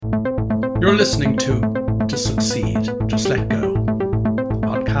You're listening to Succeed, Just Let Go, a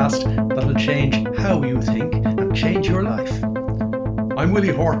podcast that'll change how you think and change your life. I'm Willie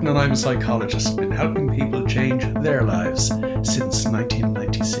Horton and I'm a psychologist, been helping people change their lives since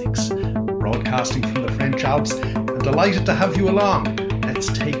 1996. Broadcasting from the French Alps and delighted to have you along. Let's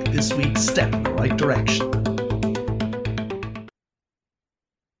take this week's step in the right direction.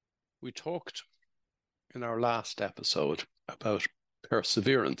 We talked in our last episode about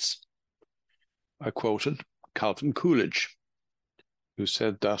perseverance. I quoted Calvin Coolidge, who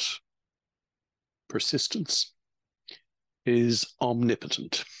said that persistence is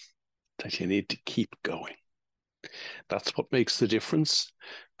omnipotent, that you need to keep going. That's what makes the difference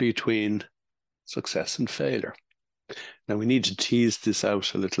between success and failure. Now, we need to tease this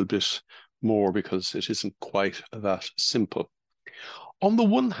out a little bit more because it isn't quite that simple. On the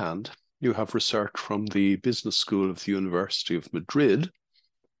one hand, you have research from the Business School of the University of Madrid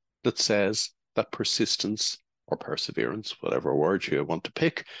that says that persistence or perseverance, whatever word you want to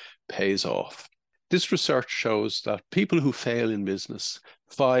pick, pays off. This research shows that people who fail in business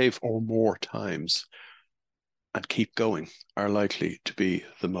 5 or more times and keep going are likely to be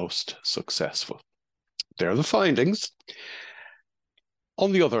the most successful. They're the findings.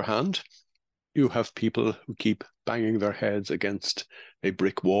 On the other hand, you have people who keep banging their heads against a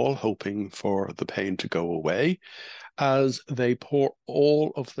brick wall, hoping for the pain to go away, as they pour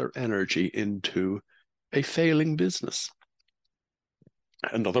all of their energy into a failing business.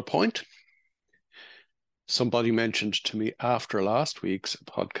 Another point, somebody mentioned to me after last week's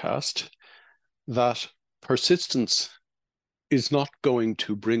podcast that persistence is not going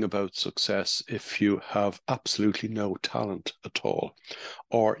to bring about success if you have absolutely no talent at all,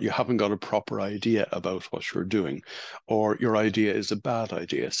 or you haven't got a proper idea about what you're doing, or your idea is a bad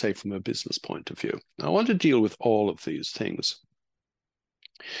idea, say from a business point of view. Now, I want to deal with all of these things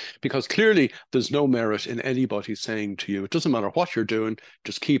because clearly there's no merit in anybody saying to you, it doesn't matter what you're doing,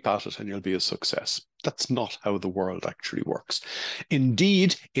 just keep at it and you'll be a success. That's not how the world actually works.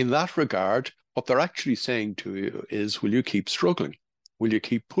 Indeed, in that regard, what they're actually saying to you is, will you keep struggling? Will you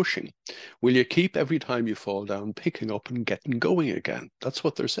keep pushing? Will you keep, every time you fall down, picking up and getting going again? That's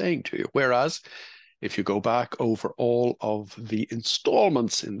what they're saying to you. Whereas, if you go back over all of the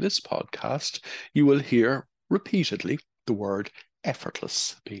installments in this podcast, you will hear repeatedly the word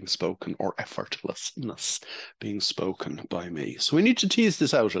effortless being spoken, or effortlessness being spoken by me. So we need to tease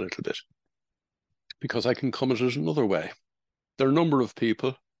this out a little bit, because I can come at it another way. There are a number of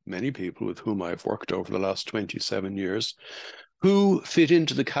people, many people with whom I've worked over the last 27 years, who fit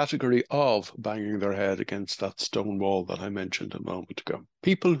into the category of banging their head against that stone wall that I mentioned a moment ago.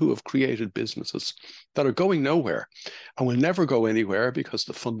 People who have created businesses that are going nowhere and will never go anywhere because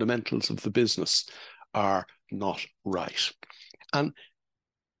the fundamentals of the business are not right. And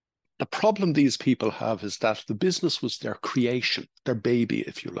the problem these people have is that the business was their creation, their baby,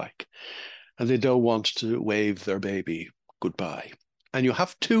 if you like, and they don't want to wave their baby goodbye. And you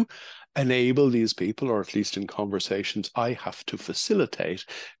have to enable these people, or at least in conversations, I have to facilitate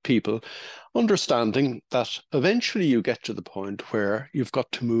people understanding that eventually you get to the point where you've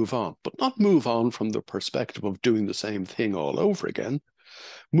got to move on, but not move on from the perspective of doing the same thing all over again.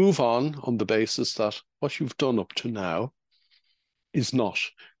 Move on the basis that what you've done up to now is not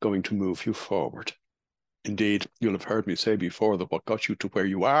going to move you forward. Indeed, you'll have heard me say before that what got you to where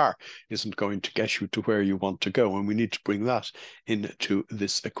you are isn't going to get you to where you want to go, and we need to bring that into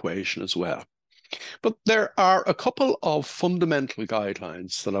this equation as well. But there are a couple of fundamental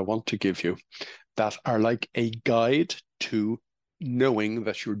guidelines that I want to give you that are like a guide to knowing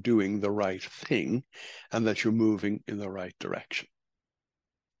that you're doing the right thing and that you're moving in the right direction.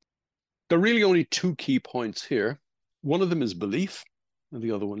 There are really only two key points here. One of them is belief, and the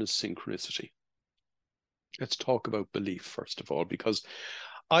other one is synchronicity. Let's talk about belief first of all, because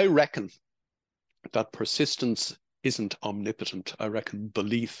I reckon that persistence isn't omnipotent. I reckon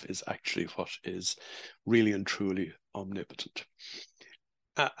belief is actually what is really and truly omnipotent.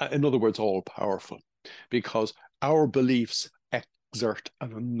 In other words, all powerful, because our beliefs exert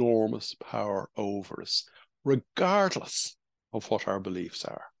an enormous power over us, regardless of what our beliefs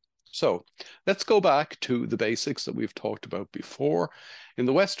are. So let's go back to the basics that we've talked about before. In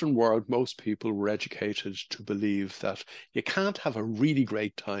the Western world, most people were educated to believe that you can't have a really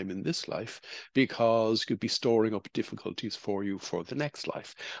great time in this life because you'd be storing up difficulties for you for the next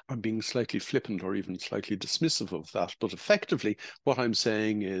life. I'm being slightly flippant or even slightly dismissive of that, but effectively what I'm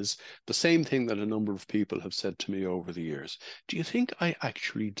saying is the same thing that a number of people have said to me over the years. Do you think I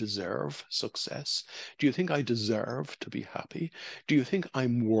actually deserve success? Do you think I deserve to be happy? Do you think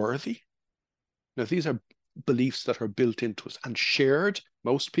I'm worthy? Now, these are beliefs that are built into us and shared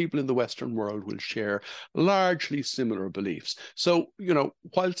Most people in the Western world will share largely similar beliefs. So,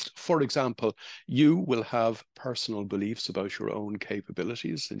 whilst, for example, you will have personal beliefs about your own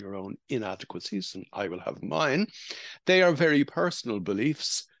capabilities and your own inadequacies, and I will have mine, they are very personal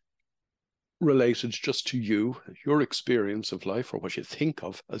beliefs related just to you, your experience of life, or what you think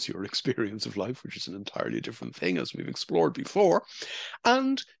of as your experience of life, which is an entirely different thing, as we've explored before.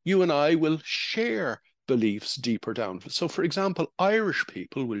 And you and I will share beliefs deeper down. So, for example, Irish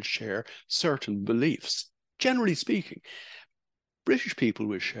people will share certain beliefs, generally speaking. British people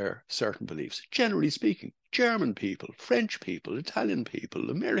will share certain beliefs, generally speaking. German people, French people, Italian people,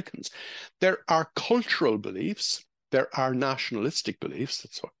 Americans. There are cultural beliefs. There are nationalistic beliefs.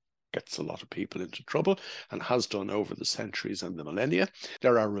 That's what gets a lot of people into trouble and has done over the centuries and the millennia.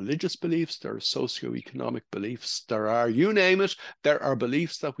 There are religious beliefs. There are socioeconomic beliefs. There are, you name it, there are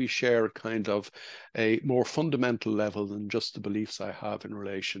beliefs that we share at kind of a more fundamental level than just the beliefs I have in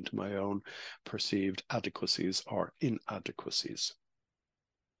relation to my own perceived adequacies or inadequacies.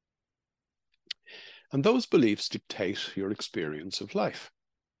 And those beliefs dictate your experience of life.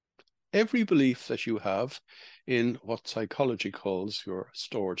 Every belief that you have in what psychology calls your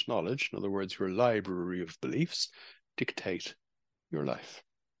stored knowledge, in other words, your library of beliefs, dictate your life.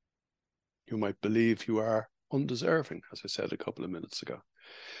 You might believe you are undeserving, as I said a couple of minutes ago.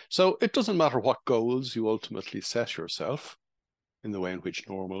 So it doesn't matter what goals you ultimately set yourself, in the way in which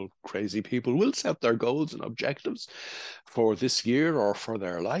normal, crazy people will set their goals and objectives for this year or for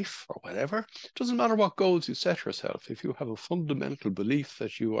their life or whatever. It doesn't matter what goals you set yourself. If you have a fundamental belief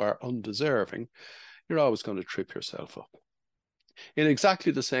that you are undeserving, you're always going to trip yourself up. In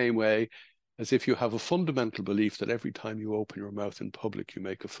exactly the same way as if you have a fundamental belief that every time you open your mouth in public, you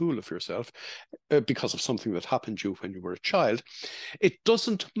make a fool of yourself because of something that happened to you when you were a child, it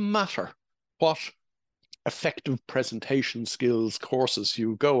doesn't matter what effective presentation skills courses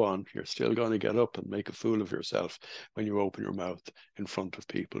you go on, you're still going to get up and make a fool of yourself when you open your mouth in front of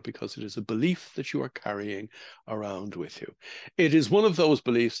people, because it is a belief that you are carrying around with you. It is one of those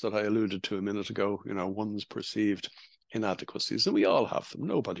beliefs that I alluded to a minute ago, one's perceived inadequacies, and we all have them.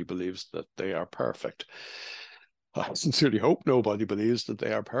 Nobody believes that they are perfect. I sincerely hope nobody believes that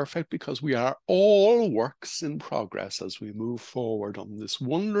they are perfect, because we are all works in progress as we move forward on this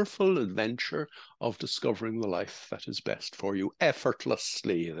wonderful adventure of discovering the life that is best for you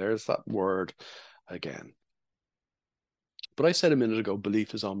effortlessly. There's that word again. But I said a minute ago,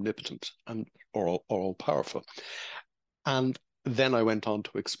 belief is omnipotent and all powerful. And then I went on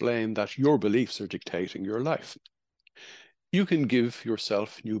to explain that your beliefs are dictating your life. You can give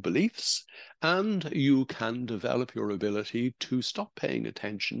yourself new beliefs, and you can develop your ability to stop paying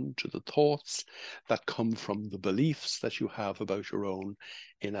attention to the thoughts that come from the beliefs that you have about your own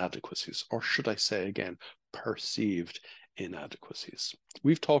inadequacies, or should I say again, perceived inadequacies.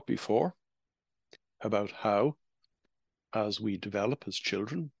 We've talked before about how, as we develop as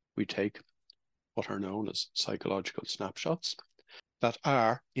children, we take what are known as psychological snapshots that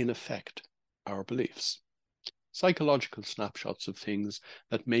are, in effect, our beliefs. Psychological snapshots of things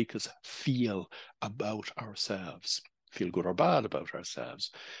that make us feel about ourselves, feel good or bad about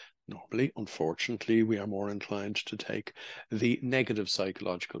ourselves. Normally, unfortunately, we are more inclined to take the negative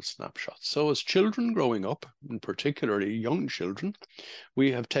psychological snapshots. So as children growing up, and particularly young children,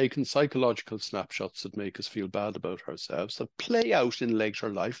 we have taken psychological snapshots that make us feel bad about ourselves, that play out in later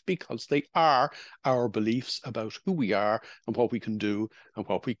life because they are our beliefs about who we are and what we can do and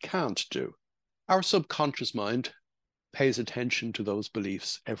what we can't do. Our subconscious mind pays attention to those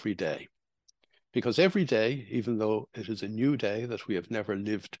beliefs every day, because every day, even though it is a new day that we have never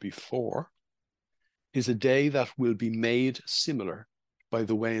lived before, is a day that will be made similar by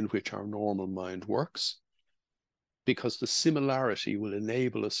the way in which our normal mind works, because the similarity will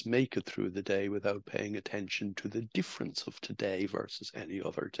enable us make it through the day without paying attention to the difference of today versus any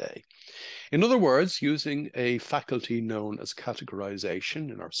other day. In other words, using a faculty known as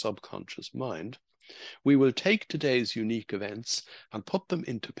categorization in our subconscious mind, we will take today's unique events and put them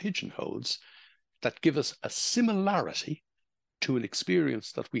into pigeonholes that give us a similarity to an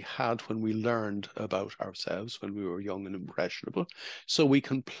experience that we had when we learned about ourselves when we were young and impressionable. So we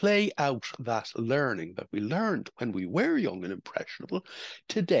can play out that learning that we learned when we were young and impressionable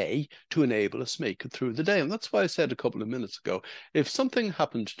today to enable us make it through the day. And that's why I said a couple of minutes ago, if something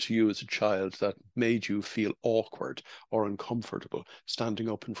happened to you as a child that made you feel awkward or uncomfortable standing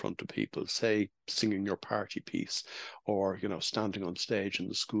up in front of people, say singing your party piece, or standing on stage in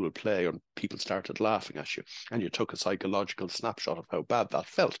the school play and people started laughing at you, and you took a psychological snap snapshot of how bad that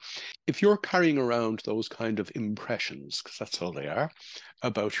felt. If you're carrying around those kind of impressions, because that's all they are,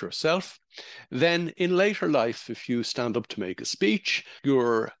 about yourself, then in later life, if you stand up to make a speech,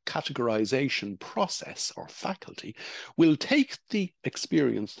 your categorization process or faculty will take the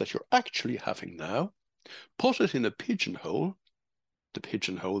experience that you're actually having now, put it in a pigeonhole, the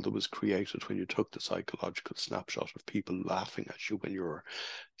pigeonhole that was created when you took the psychological snapshot of people laughing at you when you were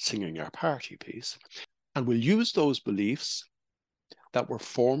singing your party piece, and will use those beliefs that were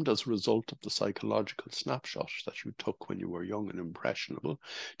formed as a result of the psychological snapshot that you took when you were young and impressionable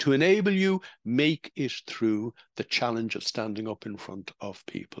to enable you make it through the challenge of standing up in front of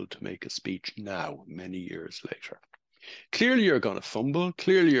people to make a speech now, many years later. Clearly, you're going to fumble.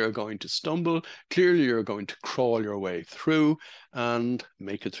 Clearly, you're going to stumble. Clearly, you're going to crawl your way through and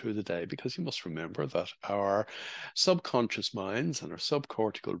make it through the day, because you must remember that our subconscious minds and our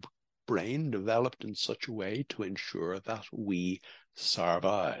subcortical brain developed in such a way to ensure that we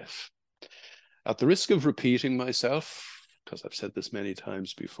survive. At the risk of repeating myself, because I've said this many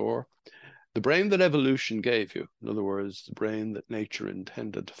times before, the brain that evolution gave you, in other words, the brain that nature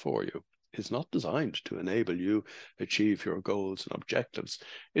intended for you, is not designed to enable you achieve your goals and objectives.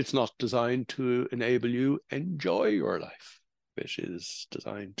 It's not designed to enable you enjoy your life. It is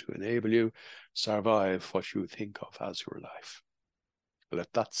designed to enable you survive what you think of as your life.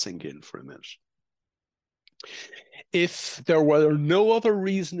 Let that sink in for a minute. If there were no other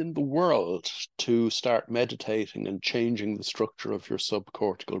reason in the world to start meditating and changing the structure of your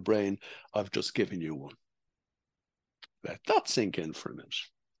subcortical brain, I've just given you one. Let that sink in for a minute.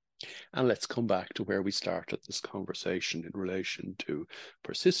 And let's come back to where we started this conversation in relation to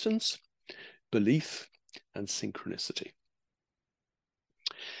persistence, belief, and synchronicity.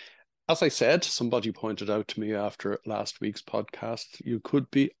 As I said, somebody pointed out to me after last week's podcast, you could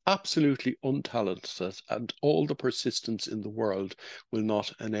be absolutely untalented and all the persistence in the world will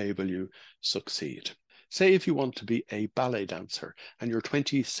not enable you succeed. Say if you want to be a ballet dancer and you're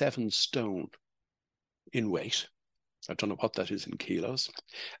 27 stone in weight, I don't know what that is in kilos,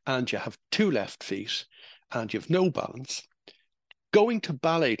 and you have 2 left feet and you have no balance, going to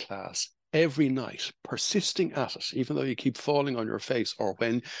ballet class every night, persisting at it, even though you keep falling on your face, or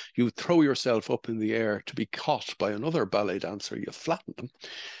when you throw yourself up in the air to be caught by another ballet dancer, you flatten them,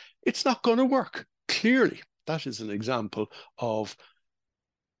 it's not going to work. Clearly, that is an example of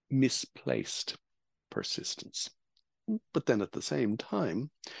misplaced persistence. But then at the same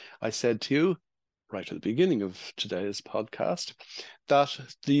time, I said to you, right at the beginning of today's podcast, that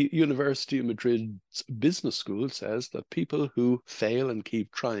the University of Madrid's business school says that people who fail and keep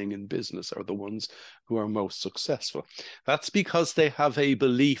trying in business are the ones who are most successful. That's because they have a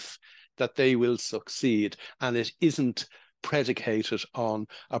belief that they will succeed, and it isn't predicated on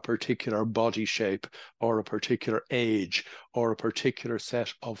a particular body shape or a particular age or a particular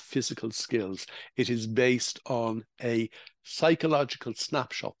set of physical skills. It is based on a psychological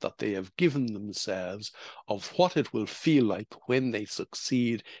snapshot that they have given themselves of what it will feel like when they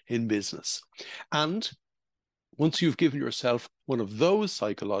succeed in business. And once you've given yourself one of those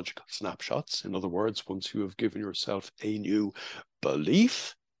psychological snapshots, in other words, once you have given yourself a new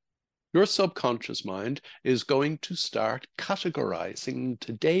belief, your subconscious mind is going to start categorizing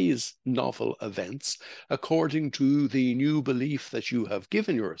today's novel events according to the new belief that you have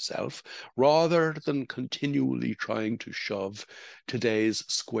given yourself, rather than continually trying to shove today's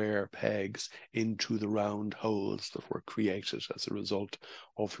square pegs into the round holes that were created as a result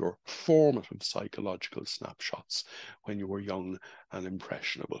of your formative psychological snapshots when you were young and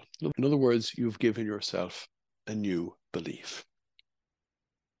impressionable. In other words, you've given yourself a new belief.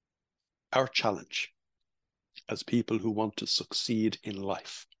 Our challenge as people who want to succeed in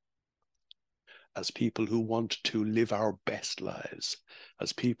life, as people who want to live our best lives,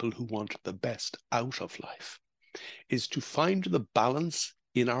 as people who want the best out of life, is to find the balance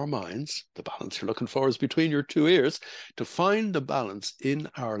in our minds. The balance you're looking for is between your 2 ears, to find the balance in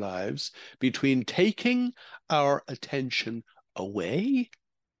our lives between taking our attention away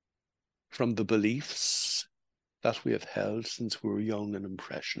from the beliefs that we have held since we were young and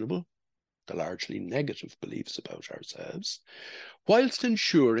impressionable, the largely negative beliefs about ourselves, whilst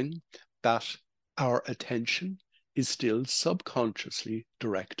ensuring that our attention is still subconsciously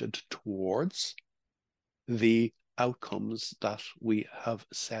directed towards the outcomes that we have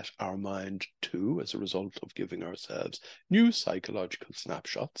set our mind to as a result of giving ourselves new psychological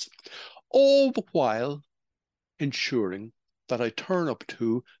snapshots, all the while ensuring that I turn up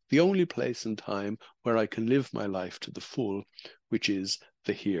to the only place and time where I can live my life to the full, which is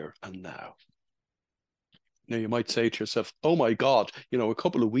the here and now. Now, you might say to yourself, oh my God, a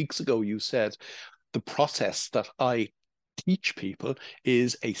couple of weeks ago you said the process that I teach people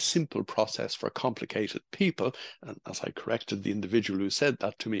is a simple process for complicated people. And as I corrected the individual who said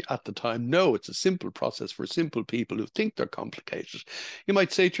that to me at the time, no, it's a simple process for simple people who think they're complicated. You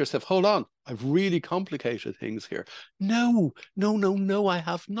might say to yourself, hold on, I've really complicated things here. No, no, no, no, I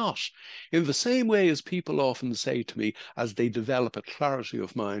have not. In the same way as people often say to me as they develop a clarity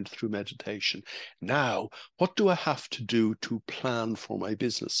of mind through meditation, now, what do I have to do to plan for my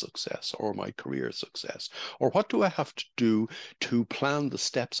business success or my career success? Or what do I have to do to plan the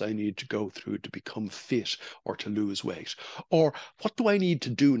steps I need to go through to become fit or to lose weight? Or what do I need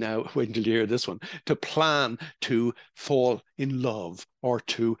to do now, wait until you hear this one, to plan to fall in love or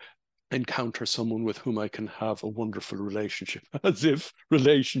to encounter someone with whom I can have a wonderful relationship, as if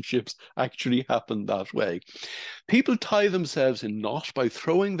relationships actually happen that way. People tie themselves in knot by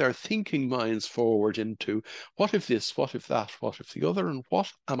throwing their thinking minds forward into what if this, what if that, what if the other, and what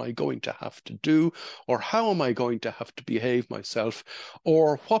am I going to have to do, or how am I going to have to behave myself,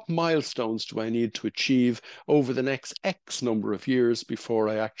 or what milestones do I need to achieve over the next X number of years before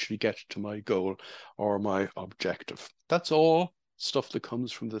I actually get to my goal or my objective. That's all stuff that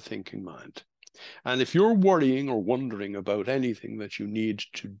comes from the thinking mind. And if you're worrying or wondering about anything that you need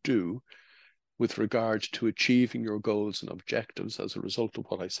to do with regard to achieving your goals and objectives as a result of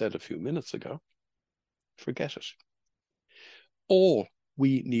what I said a few minutes ago, forget it. All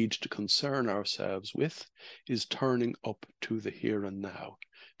we need to concern ourselves with is turning up to the here and now.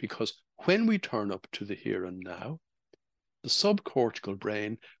 Because when we turn up to the here and now, the subcortical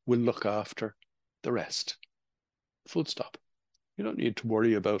brain will look after the rest. Full stop. You don't need to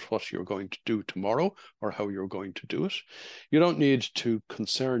worry about what you're going to do tomorrow or how you're going to do it. You don't need to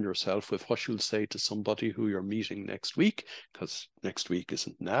concern yourself with what you'll say to somebody who you're meeting next week, because next week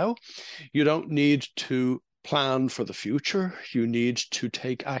isn't now. You don't need to plan for the future. You need to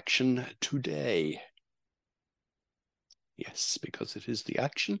take action today. Yes, because it is the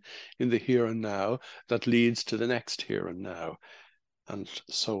action in the here and now that leads to the next here and now, and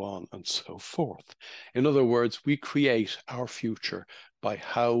so on and so forth. In other words, we create our future by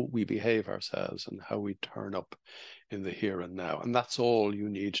how we behave ourselves and how we turn up in the here and now. And that's all you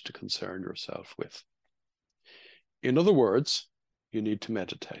need to concern yourself with. In other words, you need to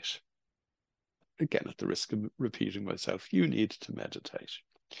meditate. Again, at the risk of repeating myself, you need to meditate.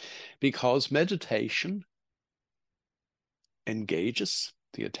 Because meditation engages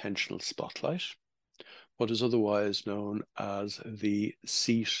the attentional spotlight, what is otherwise known as the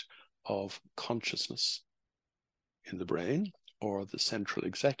seat of consciousness in the brain, or the central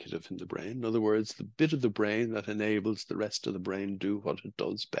executive in the brain. In other words, the bit of the brain that enables the rest of the brain do what it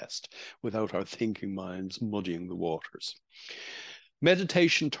does best without our thinking minds muddying the waters.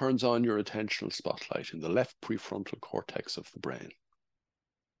 Meditation turns on your attentional spotlight in the left prefrontal cortex of the brain.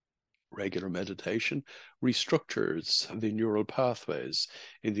 Regular meditation restructures the neural pathways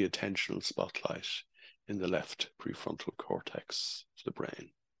in the attentional spotlight in the left prefrontal cortex of the brain.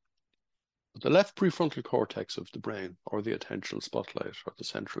 But the left prefrontal cortex of the brain, or the attentional spotlight, or the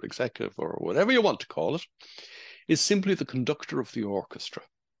central executive, or whatever you want to call it, is simply the conductor of the orchestra.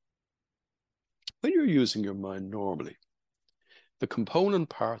 When you're using your mind normally, the component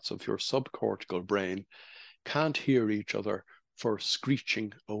parts of your subcortical brain can't hear each other for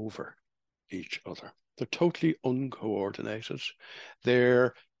screeching over each other. They're totally uncoordinated.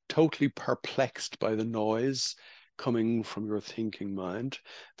 They're totally perplexed by the noise coming from your thinking mind.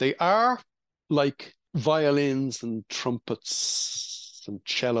 They are like violins and trumpets and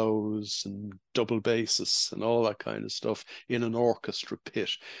cellos and double basses and all that kind of stuff in an orchestra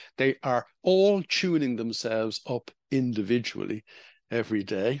pit. They are all tuning themselves up individually every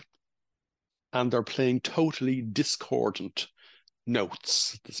day, and they're playing totally discordant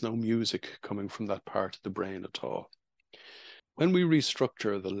notes. There's no music coming from that part of the brain at all. When we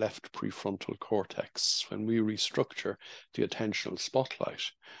restructure the left prefrontal cortex, when we restructure the attentional spotlight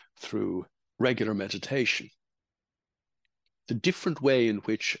through regular meditation, the different way in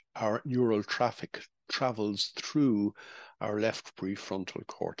which our neural traffic travels through our left prefrontal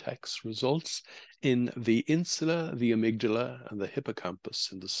cortex results in the insula, the amygdala, and the hippocampus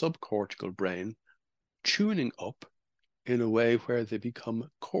in the subcortical brain tuning up in a way where they become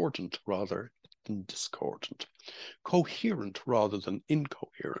cordant rather than discordant, coherent rather than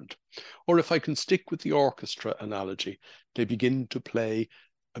incoherent. Or if I can stick with the orchestra analogy, they begin to play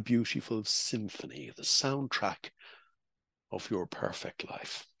a beautiful symphony, the soundtrack of your perfect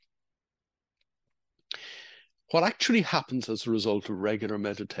life. What actually happens as a result of regular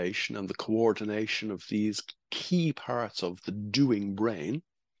meditation and the coordination of these key parts of the doing brain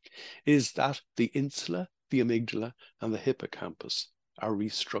is that the insula, the amygdala, and the hippocampus are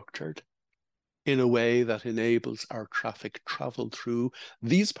restructured in a way that enables our traffic travel through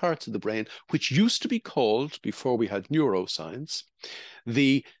these parts of the brain, which used to be called, before we had neuroscience,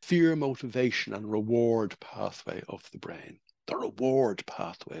 the fear, motivation, and reward pathway of the brain. The reward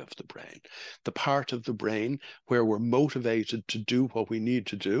pathway of the brain, the part of the brain where we're motivated to do what we need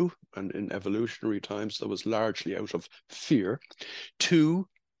to do, and in evolutionary times that was largely out of fear, to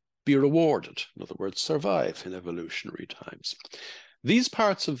be rewarded, in other words, survive in evolutionary times. These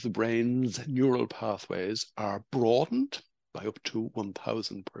parts of the brain's neural pathways are broadened by up to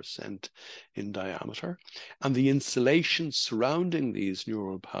 1000% in diameter, and the insulation surrounding these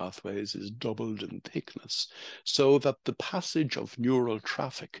neural pathways is doubled in thickness, so that the passage of neural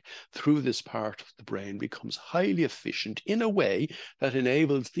traffic through this part of the brain becomes highly efficient in a way that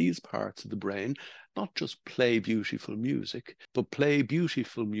enables these parts of the brain not just play beautiful music, but play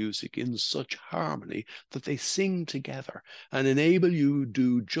beautiful music in such harmony that they sing together and enable you to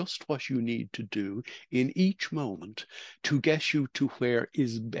do just what you need to do in each moment to get you to where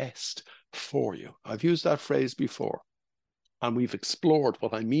is best for you. I've used that phrase before, and we've explored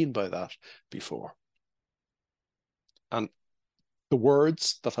what I mean by that before. And the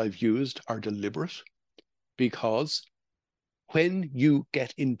words that I've used are deliberate, because when you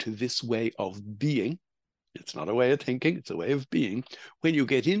get into this way of being, it's not a way of thinking, it's a way of being. When you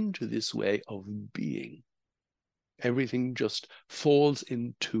get into this way of being, everything just falls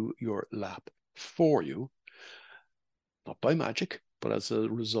into your lap for you, not by magic, but as a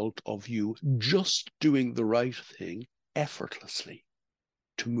result of you just doing the right thing effortlessly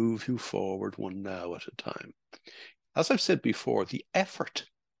to move you forward one now at a time. As I've said before, the effort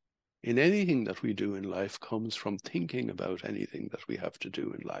in anything that we do in life comes from thinking about anything that we have to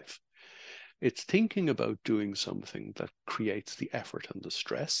do in life. It's thinking about doing something that creates the effort and the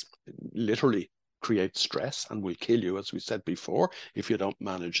stress. It literally creates stress and will kill you, as we said before, if you don't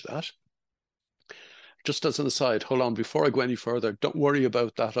manage that. Just as an aside, hold on, before I go any further, don't worry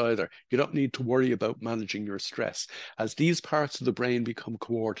about that either. You don't need to worry about managing your stress. As these parts of the brain become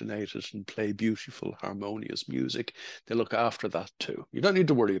coordinated and play beautiful, harmonious music, they look after that too. You don't need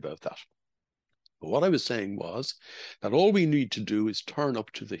to worry about that. But what I was saying was that all we need to do is turn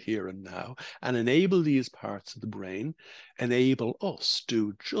up to the here and now and enable these parts of the brain, enable us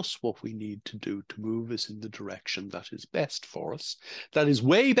do just what we need to do to move us in the direction that is best for us, that is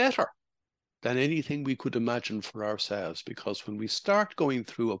way better than anything we could imagine for ourselves. Because when we start going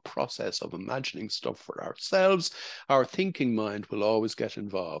through a process of imagining stuff for ourselves, our thinking mind will always get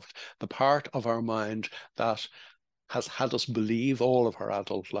involved. The part of our mind that has had us believe all of our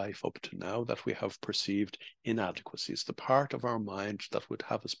adult life up to now that we have perceived inadequacies, the part of our mind that would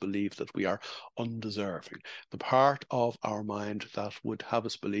have us believe that we are undeserving, the part of our mind that would have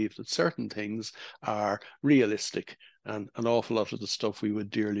us believe that certain things are realistic and an awful lot of the stuff we would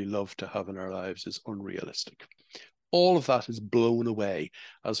dearly love to have in our lives is unrealistic. All of that is blown away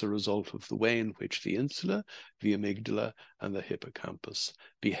as a result of the way in which the insula, the amygdala, and the hippocampus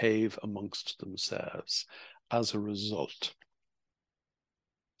behave amongst themselves as a result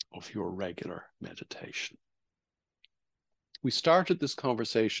of your regular meditation. We started this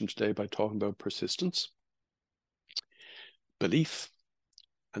conversation today by talking about persistence, belief,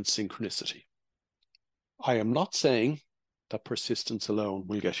 and synchronicity. I am not saying that persistence alone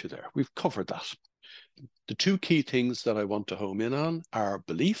will get you there. We've covered that. The two key things that I want to home in on are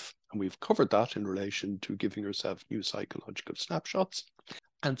belief, and we've covered that in relation to giving yourself new psychological snapshots,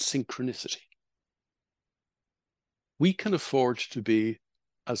 and synchronicity. We can afford to be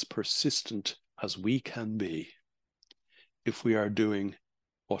as persistent as we can be if we are doing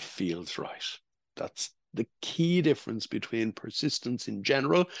what feels right. That's the key difference between persistence in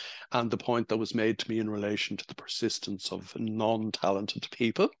general and the point that was made to me in relation to the persistence of non-talented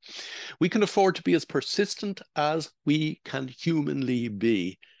people. We can afford to be as persistent as we can humanly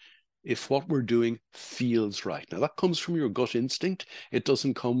be if what we're doing feels right. Now, that comes from your gut instinct. It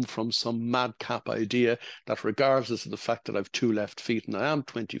doesn't come from some madcap idea that regardless of the fact that I've 2 left feet and I am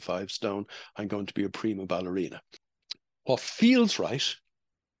 25 stone, I'm going to be a prima ballerina. What feels right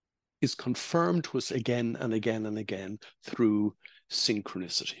is confirmed to us again and again and again through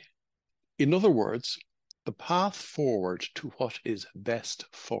synchronicity. In other words, the path forward to what is best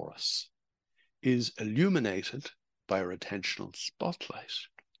for us is illuminated by our attentional spotlight,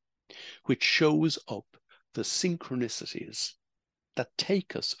 which shows up the synchronicities that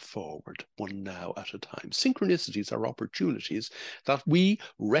take us forward one now at a time. Synchronicities are opportunities that we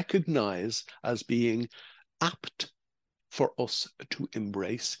recognize as being apt for us to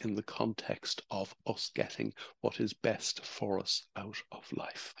embrace in the context of us getting what is best for us out of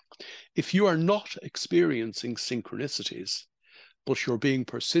life. If you are not experiencing synchronicities, but you're being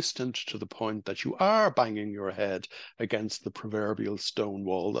persistent to the point that you are banging your head against the proverbial stone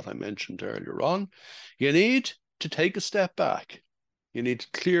wall that I mentioned earlier on, you need to take a step back. You need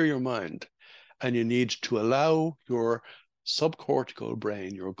to clear your mind, and you need to allow your subcortical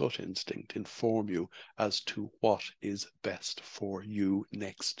brain, your gut instinct, inform you as to what is best for you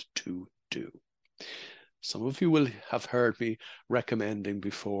next to do. Some of you will have heard me recommending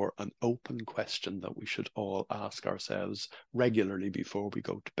before an open question that we should all ask ourselves regularly before we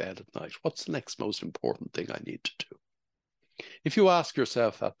go to bed at night. What's the next most important thing I need to do? If you ask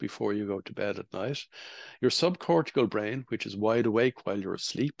yourself that before you go to bed at night, your subcortical brain, which is wide awake while you're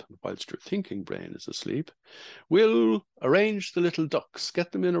asleep, and whilst your thinking brain is asleep, will arrange the little ducks,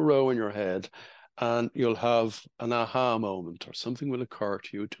 get them in a row in your head, and you'll have an aha moment, or something will occur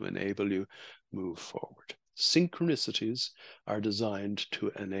to you to enable you move forward. Synchronicities are designed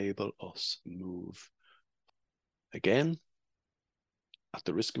to enable us move. Again, at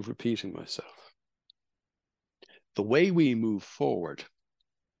the risk of repeating myself, the way we move forward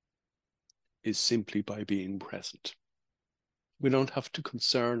is simply by being present. We don't have to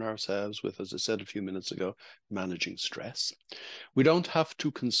concern ourselves with, as I said a few minutes ago, managing stress. We don't have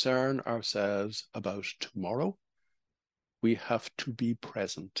to concern ourselves about tomorrow. We have to be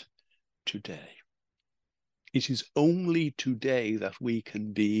present today. It is only today that we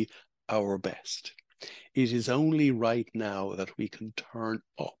can be our best. It is only right now that we can turn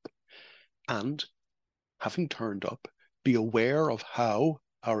up and, having turned up, be aware of how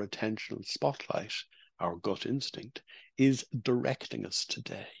our attentional spotlight, our gut instinct, is directing us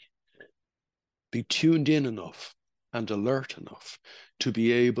today. Be tuned in enough and alert enough to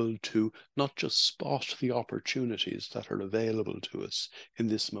be able to not just spot the opportunities that are available to us in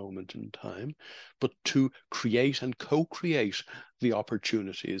this moment in time, but to create and co-create the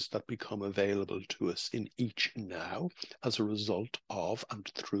opportunities that become available to us in each now as a result of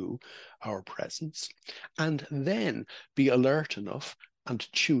and through our presence, and then be alert enough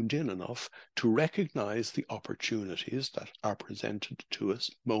and tuned in enough to recognize the opportunities that are presented to us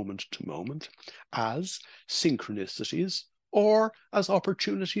moment to moment as synchronicities or as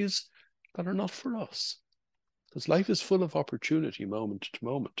opportunities that are not for us. Because life is full of opportunity moment to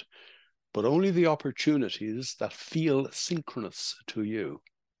moment, but only the opportunities that feel synchronous to you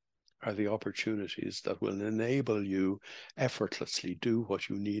are the opportunities that will enable you effortlessly do what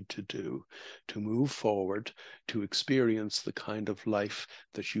you need to do to move forward, to experience the kind of life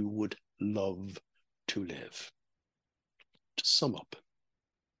that you would love to live. To sum up,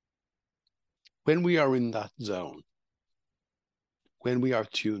 when we are in that zone, when we are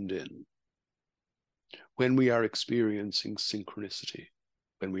tuned in, when we are experiencing synchronicity,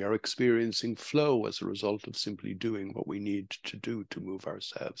 when we are experiencing flow as a result of simply doing what we need to do to move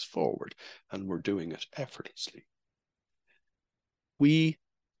ourselves forward, and we're doing it effortlessly, we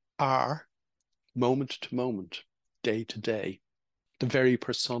are, moment to moment, day to day, the very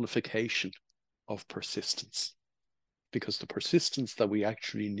personification of persistence. Because the persistence that we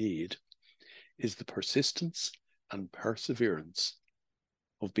actually need is the persistence and perseverance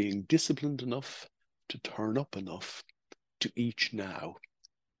of being disciplined enough to turn up enough to each now.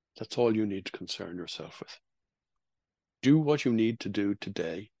 That's all you need to concern yourself with. Do what you need to do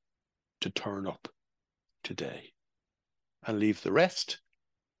today to turn up today, and leave the rest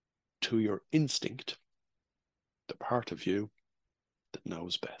to your instinct, the part of you that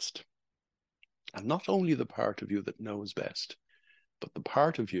knows best. And not only the part of you that knows best, but the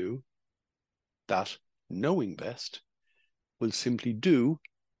part of you that, knowing best, will simply do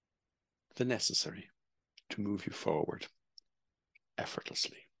the necessary to move you forward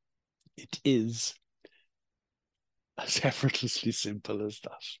effortlessly. It is as effortlessly simple as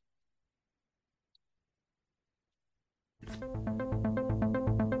that.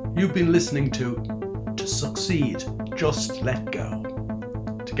 You've been listening to Succeed, Just Let Go.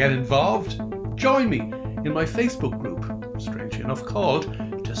 To get involved, join me in my Facebook group, strangely enough called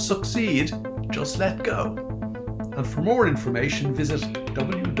To Succeed, Just Let Go. And for more information, visit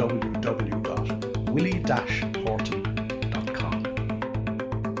www.willie-hort.com.